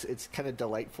uninitiated, it's kind of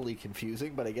delightfully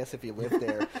confusing, but I guess if you live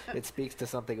there, it speaks to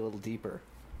something a little deeper.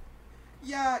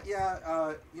 Yeah.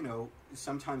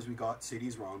 Sometimes we got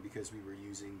cities wrong because we were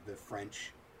using the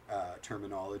French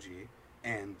terminology,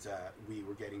 and we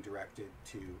were getting directed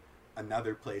to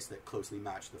another place that closely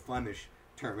matched the Flemish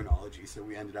terminology, so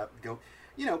we ended up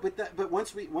but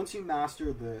once you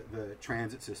master the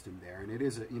transit system there, and it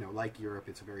is like Europe,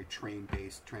 it's a very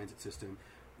train-based transit system,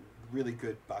 really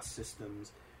good bus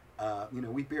systems.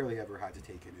 We barely ever had to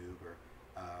take an Uber,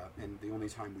 and the only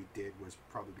time we did was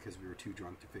probably because we were too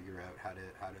drunk to figure out how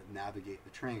to navigate the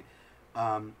train.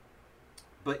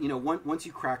 But once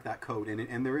you crack that code,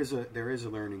 and there is a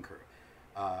learning curve.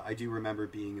 I do remember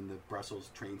being in the Brussels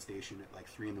train station at like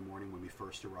 3 a.m. when we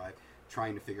first arrived,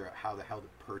 trying to figure out how the hell to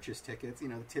purchase tickets.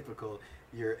 The typical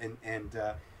year,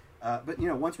 but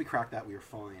once we cracked that, we were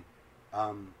fine.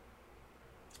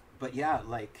 But yeah,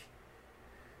 like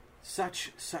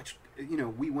such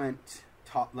we went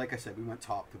top. Like I said, we went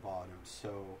top to bottom.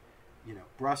 So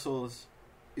Brussels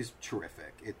is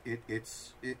terrific.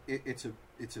 It's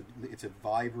a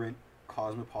vibrant,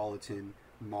 cosmopolitan,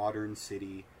 modern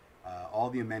city. All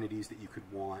the amenities that you could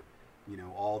want.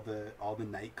 All the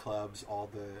nightclubs, all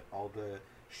the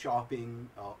shopping,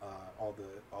 all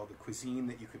the cuisine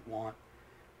that you could want.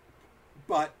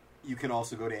 But you can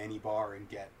also go to any bar and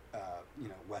get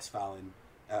Westfalen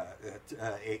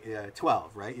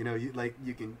 12, right? You know, you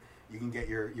can get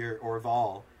your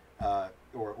Orval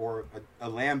or a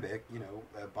lambic, you know,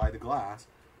 by the glass,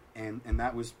 and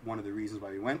that was one of the reasons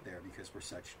why we went there, because we're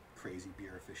such crazy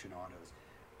beer aficionados.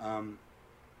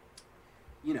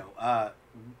 You know,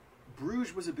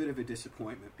 Bruges was a bit of a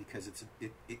disappointment because it's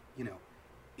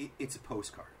a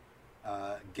postcard.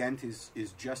 Ghent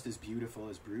is just as beautiful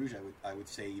as Bruges. I would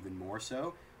say even more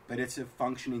so, but it's a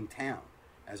functioning town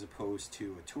as opposed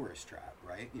to a tourist trap,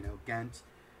 right? You know, Ghent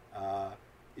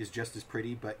is just as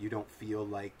pretty, but you don't feel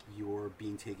like you're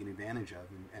being taken advantage of,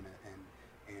 and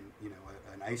you know,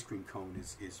 an ice cream cone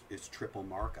is triple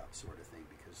markup sort of thing,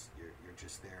 because you're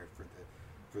just there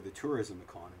for the tourism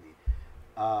economy.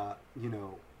 You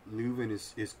know, Leuven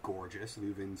is gorgeous.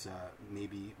 Leuven's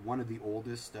maybe one of the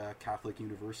oldest Catholic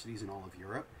universities in all of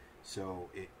Europe. So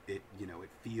it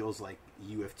feels like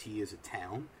U of T is a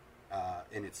town,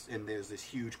 and there's this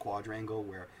huge quadrangle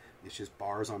where it's just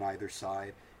bars on either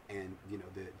side, and you know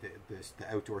the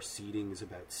outdoor seating is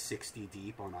about 60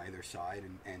 deep on either side,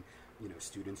 and you know,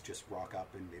 students just rock up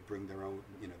and they bring their own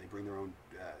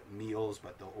meals,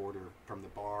 but they'll order from the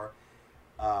bar.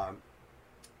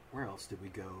 Where else did we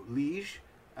go? Liège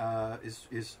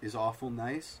is awful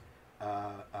nice.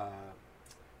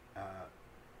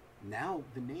 Now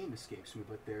the name escapes me,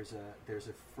 but there's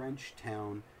a French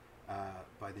town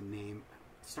by the name,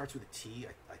 it starts with a T.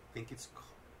 I think it's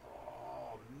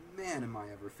oh man, am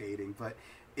I ever fading? But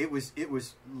it was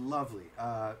lovely.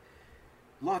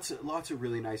 Lots of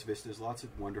really nice vistas, lots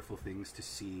of wonderful things to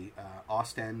see.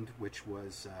 Ostend, which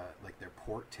was like their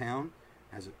port town,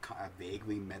 has a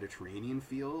vaguely Mediterranean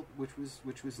feel, which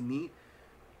was neat.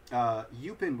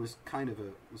 Eupen was kind of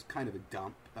a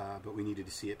dump, but we needed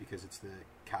to see it because it's the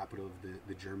capital of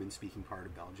the German-speaking part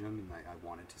of Belgium, and I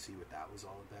wanted to see what that was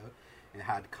all about. It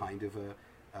had kind of a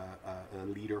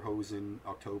Lederhosen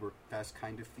Oktoberfest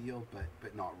kind of feel,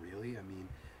 but not really. I mean,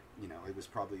 you know, it was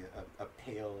probably a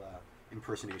pale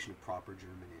impersonation of proper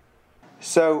Germany.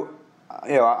 So,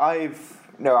 you know, I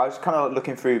was kind of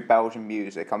looking through Belgian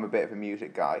music. I'm a bit of a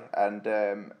music guy, and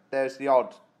there's the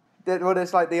odd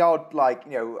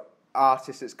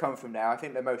artist that's come from there. I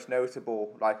think the most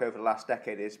notable, like over the last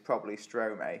decade, is probably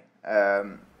Stromae.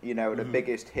 You know, the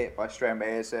biggest hit by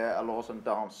Stromae is Alors on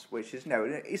Danse, which is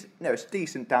it's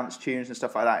decent dance tunes and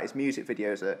stuff like that. His music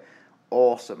videos are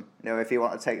awesome. You know, if you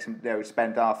want to take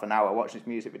spend half an hour watching his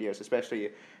music videos,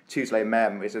 especially Tuesday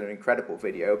Mem is an incredible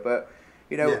video. But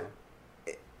you know,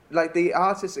 like the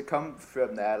artists that come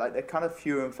from there, like they're kind of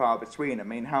few and far between. I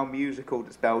mean, how musical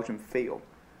does Belgium feel?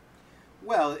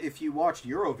 Well, if you watched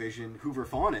Eurovision,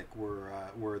 Hooverphonic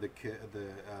were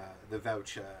the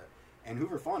vouch, and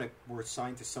Hooverphonic were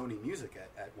signed to Sony Music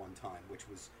at one time, which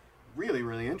was really,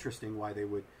 really interesting. Why they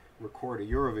would record a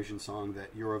Eurovision song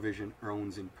that Eurovision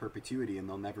owns in perpetuity and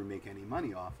they'll never make any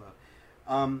money off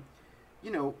of. You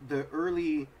know, the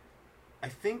early, I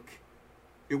think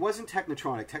it wasn't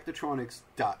Technotronic. Technotronic's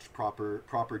Dutch,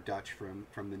 proper Dutch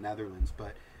from the Netherlands,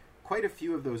 but quite a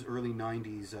few of those early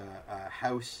 '90s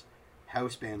house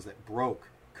bands that broke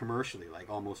commercially, like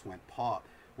almost went pop,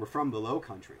 were from the Low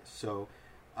Countries. So,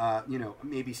 you know,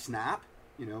 maybe Snap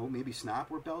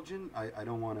were Belgian. I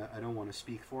don't want to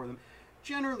speak for them.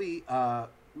 Generally,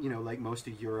 you know, like most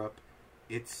of Europe,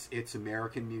 it's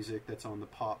American music that's on the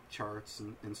pop charts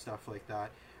and stuff like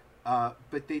that.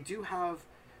 But they do have,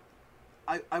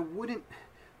 I wouldn't,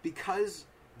 because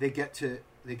they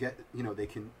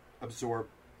can absorb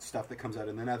stuff that comes out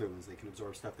of the Netherlands, they can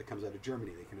absorb stuff that comes out of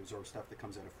Germany, they can absorb stuff that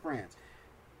comes out of France.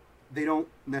 They don't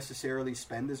necessarily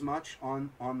spend as much on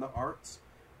the arts.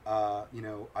 You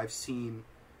know, I've seen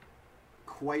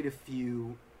quite a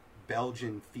few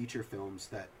Belgian feature films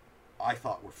that I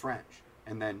thought were French,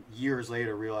 and then years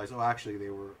later realized, oh, actually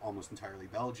they were almost entirely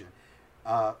Belgian.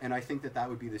 And I think that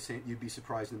would be the same. You'd be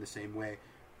surprised in the same way.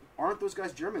 Aren't those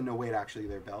guys German? No, wait, actually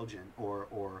they're Belgian.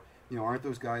 Or you know, aren't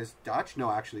those guys Dutch? No,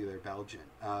 actually they're Belgian.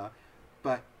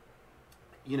 But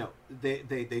you know, they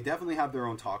definitely have their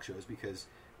own talk shows, because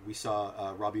we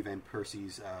saw Robbie Van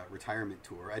Persie's retirement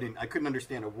tour. I couldn't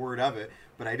understand a word of it,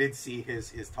 but I did see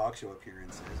his talk show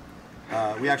appearances.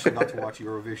 We actually got to watch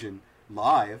Eurovision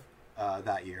live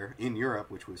that year in Europe,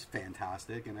 which was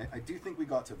fantastic, and I do think we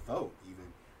got to vote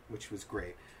even, which was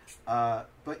great.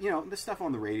 But you know, the stuff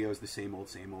on the radio is the same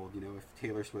old. You know, if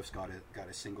Taylor Swift's got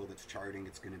a single that's charting,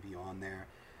 it's going to be on there.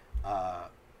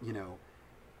 You know,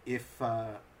 if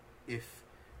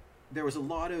there was a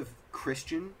lot of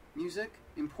Christian music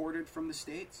imported from the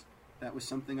States, that was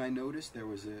something I noticed. There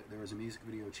was a music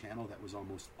video channel that was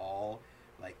almost all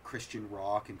like Christian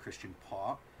rock and Christian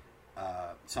pop.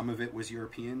 Some of it was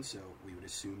European, so we would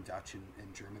assume Dutch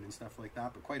and German and stuff like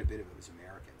that, but quite a bit of it was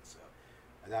American, so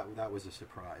that was a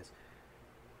surprise.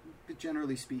 But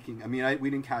generally speaking, I mean, we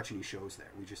didn't catch any shows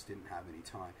there. We just didn't have any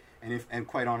time. And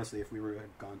quite honestly, if we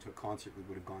had gone to a concert, we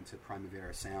would have gone to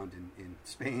Primavera Sound in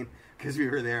Spain, because we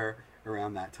were there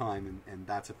around that time, and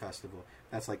that's a festival.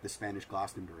 That's like the Spanish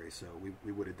Glastonbury, so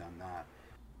we would have done that.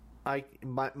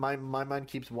 My mind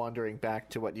keeps wandering back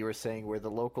to what you were saying, where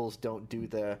the locals don't do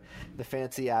the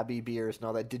fancy Abbey beers and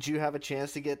all that. Did you have a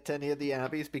chance to get to any of the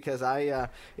Abbeys? Because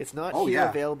it's not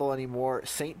available anymore.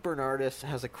 St. Bernardus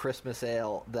has a Christmas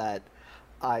ale that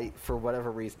for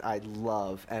whatever reason, I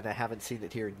love, and I haven't seen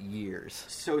it here in years.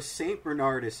 So St.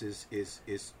 Bernardus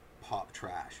is pop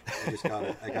trash.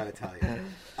 I gotta tell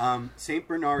you, St.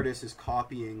 Bernardus is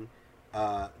copying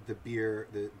the beer,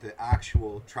 the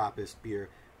actual Trappist beer.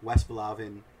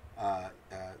 Westfalen,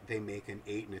 they make an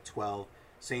 8 and a 12.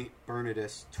 St.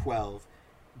 Bernardus 12.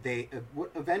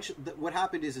 What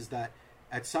happened is that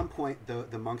at some point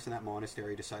the monks in that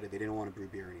monastery decided they didn't want to brew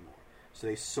beer anymore, so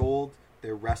they sold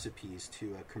their recipes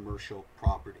to a commercial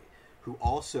property, who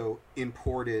also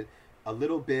imported a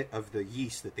little bit of the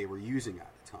yeast that they were using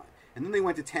at the time. And then they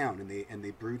went to town and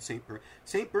they brewed St.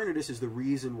 Bernardus is the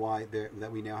reason why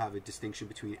that we now have a distinction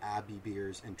between Abbey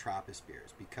beers and Trappist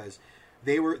beers, because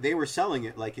they were selling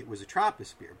it like it was a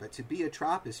Trappist beer. But to be a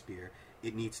Trappist beer,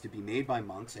 it needs to be made by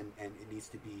monks, and it needs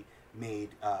to be made,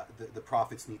 the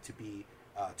profits need to be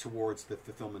towards the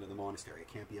fulfillment of the monastery.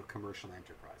 It can't be a commercial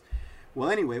enterprise. Well,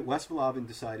 anyway, Westfalen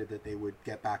decided that they would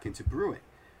get back into brewing.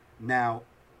 Now,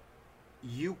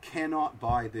 you cannot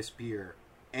buy this beer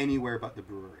anywhere but the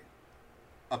brewery,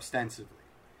 ostensibly.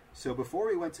 So before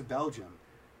we went to Belgium,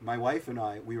 my wife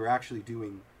and we were actually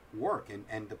doing work,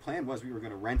 and the plan was we were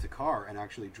going to rent a car and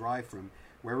actually drive from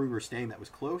where we were staying that was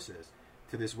closest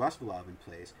to this Westfalen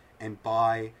place and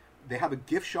buy. They have a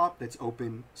gift shop that's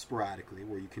open sporadically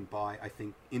where you can buy, I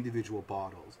think, individual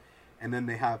bottles. And then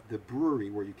they have the brewery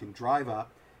where you can drive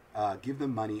up, give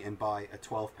them money, and buy a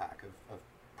 12-pack of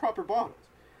proper bottles.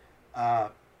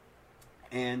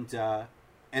 And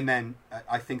then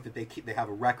I think that they have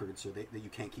a record so that you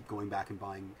can't keep going back and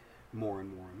buying more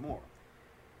and more and more.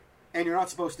 And you're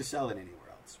not supposed to sell it anywhere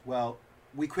else. Well,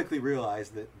 we quickly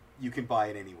realized that you can buy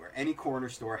it anywhere. Any corner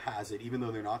store has it, even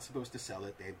though they're not supposed to sell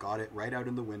it. They've got it right out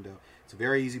in the window. It's a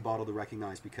very easy bottle to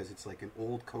recognize because it's like an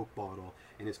old Coke bottle,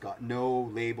 and it's got no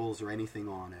labels or anything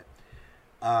on it.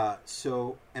 I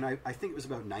think it was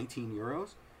about 19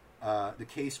 euros. The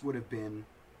case would have been...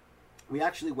 We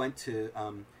actually went to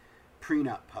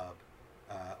Prenut Pub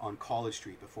on College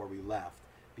Street before we left,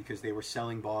 because they were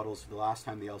selling bottles the last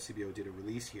time the LCBO did a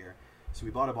release here. So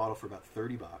we bought a bottle for about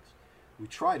 $30. We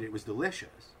tried it. It was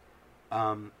delicious.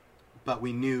 But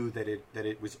we knew that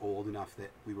it was old enough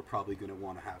that we were probably going to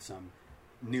want to have some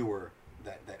newer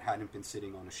that hadn't been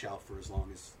sitting on a shelf for as long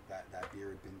as that beer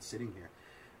had been sitting here.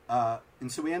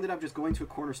 And so we ended up just going to a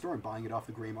corner store and buying it off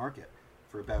the grey market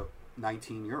for about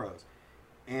 19 euros.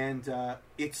 And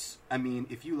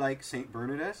if you like St.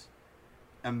 Bernardus,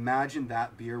 imagine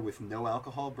that beer with no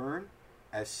alcohol burn,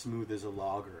 as smooth as a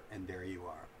lager, and there you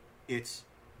are. It's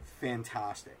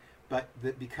fantastic. But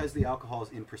because the alcohol is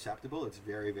imperceptible, it's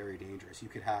very, very dangerous. You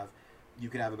could have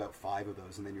about 5 of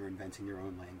those, and then you're inventing your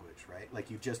own language, right? Like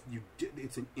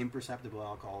it's an imperceptible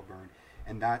alcohol burn,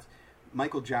 and that's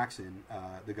Michael Jackson,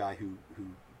 the guy who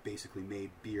basically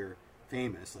made beer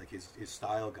famous, like his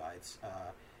style guides.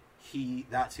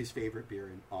 That's his favorite beer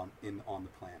on the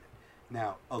planet.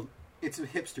 Now, it's a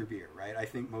hipster beer, right? I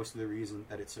think most of the reason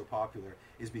that it's so popular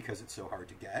is because it's so hard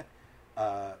to get.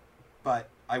 But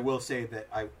I will say that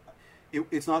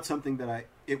it's not something that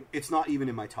it's not even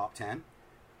in my top 10,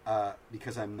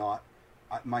 because I'm not.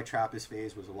 My Trappist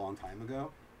phase was a long time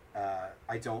ago.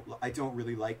 I don't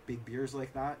really like big beers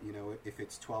like that. You know, if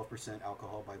it's 12%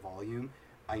 alcohol by volume,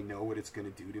 I know what it's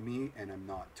going to do to me, and I'm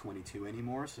not 22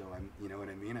 anymore, so you know what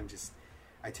I mean?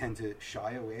 I tend to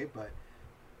shy away, but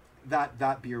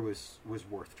that beer was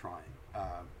worth trying.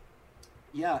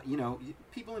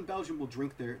 People in Belgium will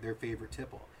drink their favorite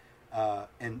tipple.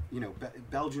 And,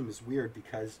 Belgium is weird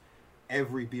because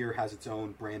every beer has its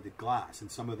own branded glass, and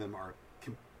some of them are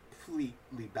completely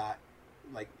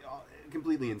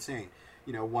insane.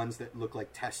 You know, ones that look like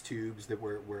test tubes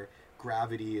where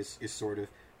gravity is sort of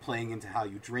playing into how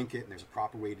you drink it, and there's a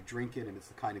proper way to drink it, and it's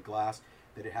the kind of glass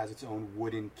that it has its own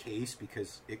wooden case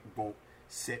because it won't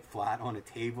sit flat on a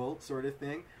table, sort of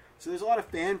thing. So there's a lot of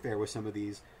fanfare with some of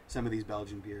these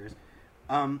Belgian beers.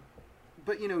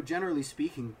 But generally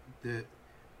speaking, the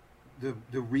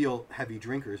real heavy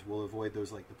drinkers will avoid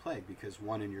those like the plague, because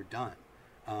one and you're done.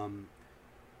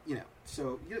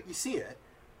 So you see it.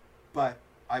 but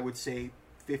I would say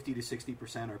 50 to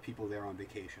 60% are people there on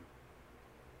vacation.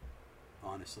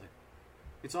 Honestly,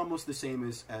 it's almost the same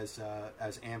as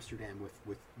Amsterdam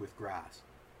with grass.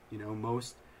 You know,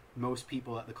 most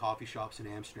people at the coffee shops in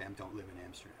Amsterdam don't live in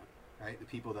Amsterdam, right? The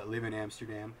people that live in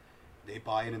Amsterdam, they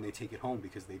buy it and they take it home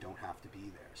because they don't have to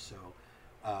be there. So,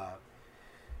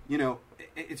 you know,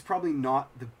 it's probably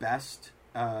not the best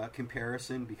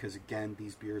comparison because, again,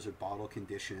 these beers are bottle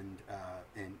conditioned,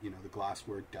 and, you know, the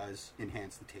glassware does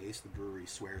enhance the taste. The brewery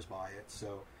swears by it.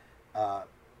 So,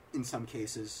 in some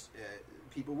cases,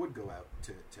 people would go out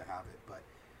to have it, but,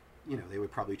 you know, they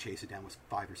would probably chase it down with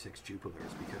 5 or 6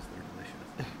 Jupilers because they're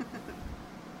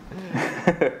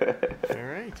delicious. All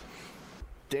right.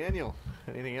 Daniel,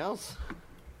 anything else?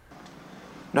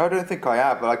 No, I don't think I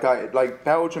have. Like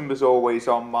Belgium was always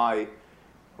on my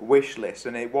wish list,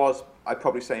 and it was, I'd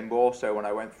probably say more so when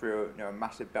I went through, you know, a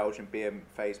massive Belgian beer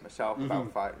phase myself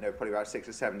probably about 6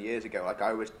 or 7 years ago. Like,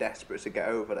 I was desperate to get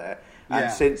over there, and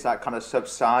since that kind of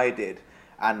subsided,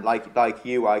 and like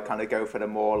you, I kind of go for the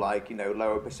more, like, you know,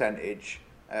 lower percentage,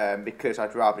 because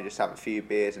I'd rather just have a few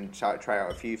beers and try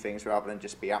out a few things rather than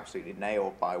just be absolutely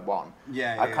nailed by one.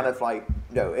 Kind of like,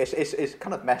 you know, it's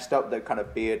kind of messed up that kind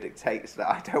of beer dictates that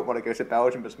I don't want to go to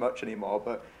Belgium as much anymore,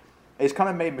 but it's kind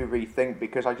of made me rethink,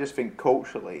 because I just think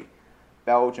culturally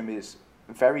Belgium is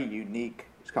very unique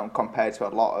compared to a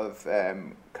lot of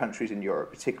countries in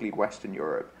Europe, particularly Western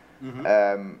Europe.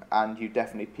 And you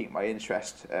definitely piqued my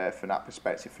interest from that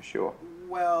perspective for sure.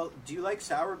 Well, do you like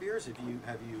sour beers?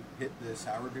 Have you hit the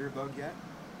sour beer bug yet?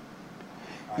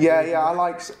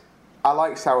 I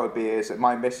like sour beers.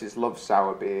 My missus loves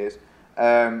sour beers.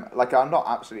 Like, I'm not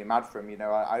absolutely mad for them. You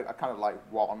know, I kind of like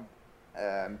one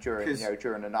during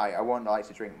the night. I won't like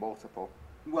to drink multiple.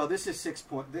 Well, this is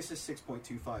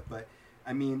 6.25, but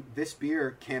I mean, this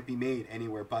beer can't be made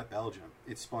anywhere but Belgium.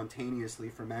 It's spontaneously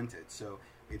fermented, so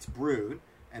it's brewed,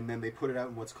 and then they put it out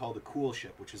in what's called a cool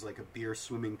ship, which is like a beer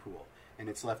swimming pool, and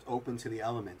it's left open to the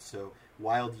elements. So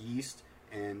wild yeast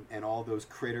and all those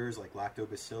critters like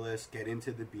lactobacillus get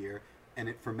into the beer, and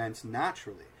it ferments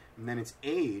naturally. And then it's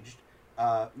aged,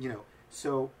 you know.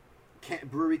 So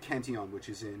Brewery Cantillon, which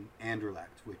is in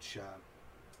Anderlecht, which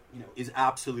you know, is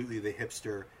absolutely the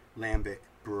hipster lambic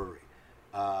brewery.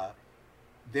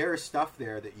 There's stuff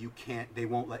there that they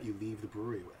won't let you leave the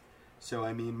brewery with. So,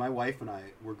 I mean, my wife and I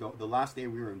the last day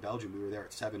we were in Belgium, we were there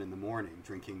at 7 a.m,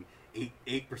 drinking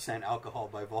 8% alcohol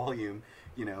by volume,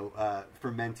 you know,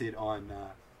 fermented on,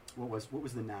 what was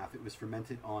the NAF? It was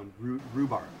fermented on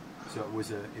rhubarb. So it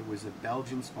was a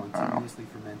Belgian spontaneously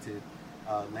fermented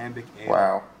lambic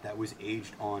ale that was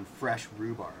aged on fresh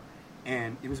rhubarb.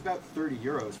 And it was about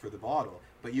 €30 for the bottle,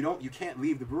 but you can't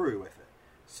leave the brewery with it.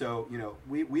 So, you know,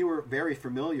 we were very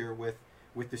familiar with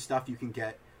the stuff you can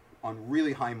get on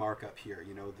really high markup here.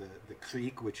 You know, the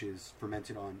Kriek, which is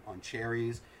fermented on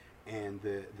cherries, and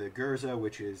the Gurza,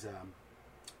 which is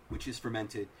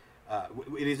fermented.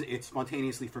 It's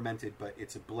spontaneously fermented, but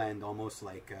it's a blend, almost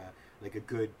like a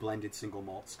good blended single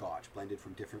malt Scotch, blended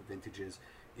from different vintages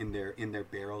in their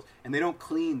barrels. And they don't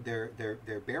clean their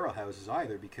barrel houses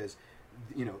either, because,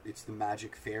 you know, it's the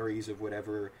magic fairies of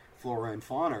whatever flora and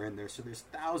fauna are in there. So there's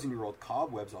 1,000-year-old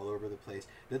cobwebs all over the place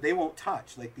that they won't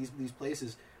touch. Like, these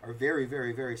places are very,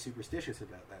 very, very superstitious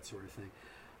about that sort of thing.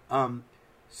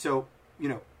 So, you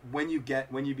know, when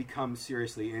you become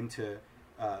seriously into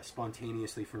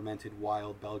spontaneously fermented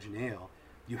wild Belgian ale,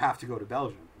 you have to go to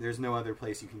Belgium. There's no other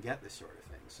place you can get this sort of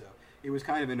thing. So it was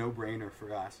kind of a no-brainer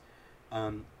for us.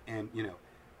 And, you know,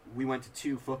 we went to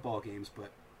 2 football games,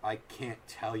 but I can't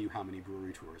tell you how many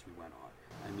brewery tours we went on.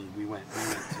 I mean, we went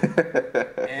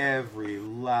to every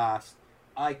last...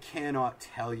 I cannot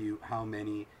tell you how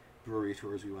many brewery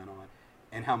tours we went on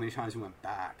and how many times we went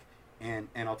back. And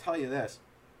I'll tell you this,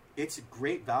 it's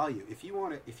great value. If you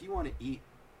want to eat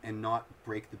and not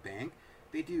break the bank,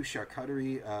 they do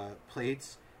charcuterie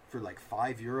plates for like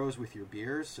 €5 with your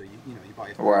beers. So you buy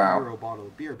a €3 bottle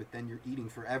of beer, but then you're eating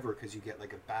forever because you get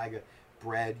like a bag of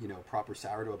bread, you know, proper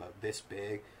sourdough about this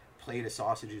big, plate of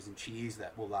sausages and cheese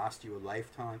that will last you a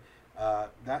lifetime.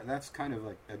 That's kind of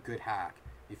like a good hack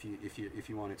if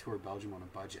you want to tour Belgium on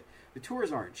a budget. The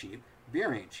tours aren't cheap,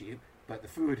 beer ain't cheap, but the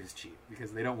food is cheap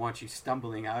because they don't want you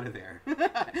stumbling out of there.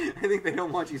 I think they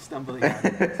don't want you stumbling out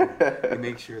of there, so they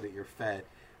make sure that you're fed.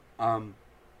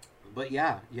 But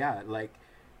yeah, like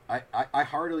I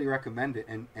heartily recommend it,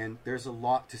 and there's a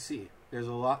lot to see.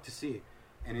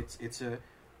 And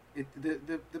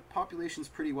the population's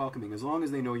pretty welcoming as long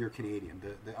as they know you're Canadian.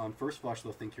 On first blush,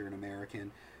 they'll think you're an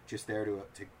American, just there to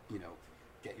you know,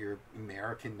 get your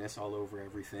Americanness all over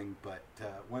everything. But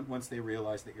once they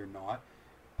realize that you're not,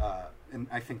 And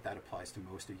I think that applies to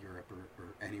most of Europe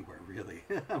or anywhere really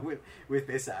with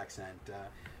this accent.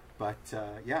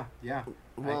 Yeah,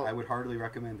 Well, I would heartily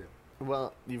recommend it.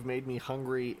 Well, you've made me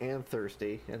hungry and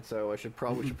thirsty, and so I should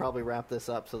probably wrap this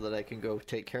up so that I can go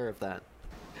take care of that.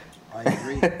 I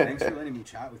agree. Thanks for letting me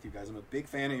chat with you guys.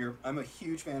 I'm a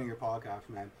huge fan of your podcast,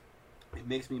 man. It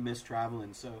makes me miss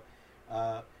traveling. So,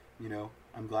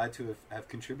 I'm glad to have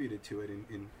contributed to it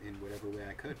in whatever way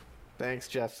I could. Thanks,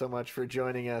 Jeff, so much for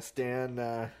joining us,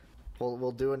 Dan.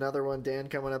 We'll do another one, Dan,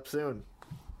 coming up soon.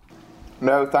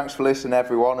 No, thanks for listening,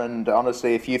 everyone. And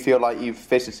honestly, if you feel like you've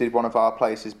visited one of our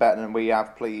places better than we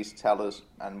have, please tell us,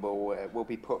 and we'll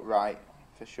be put right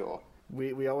for sure.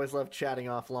 We always love chatting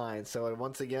offline. So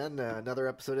once again, another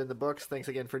episode in the books. Thanks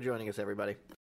again for joining us, everybody.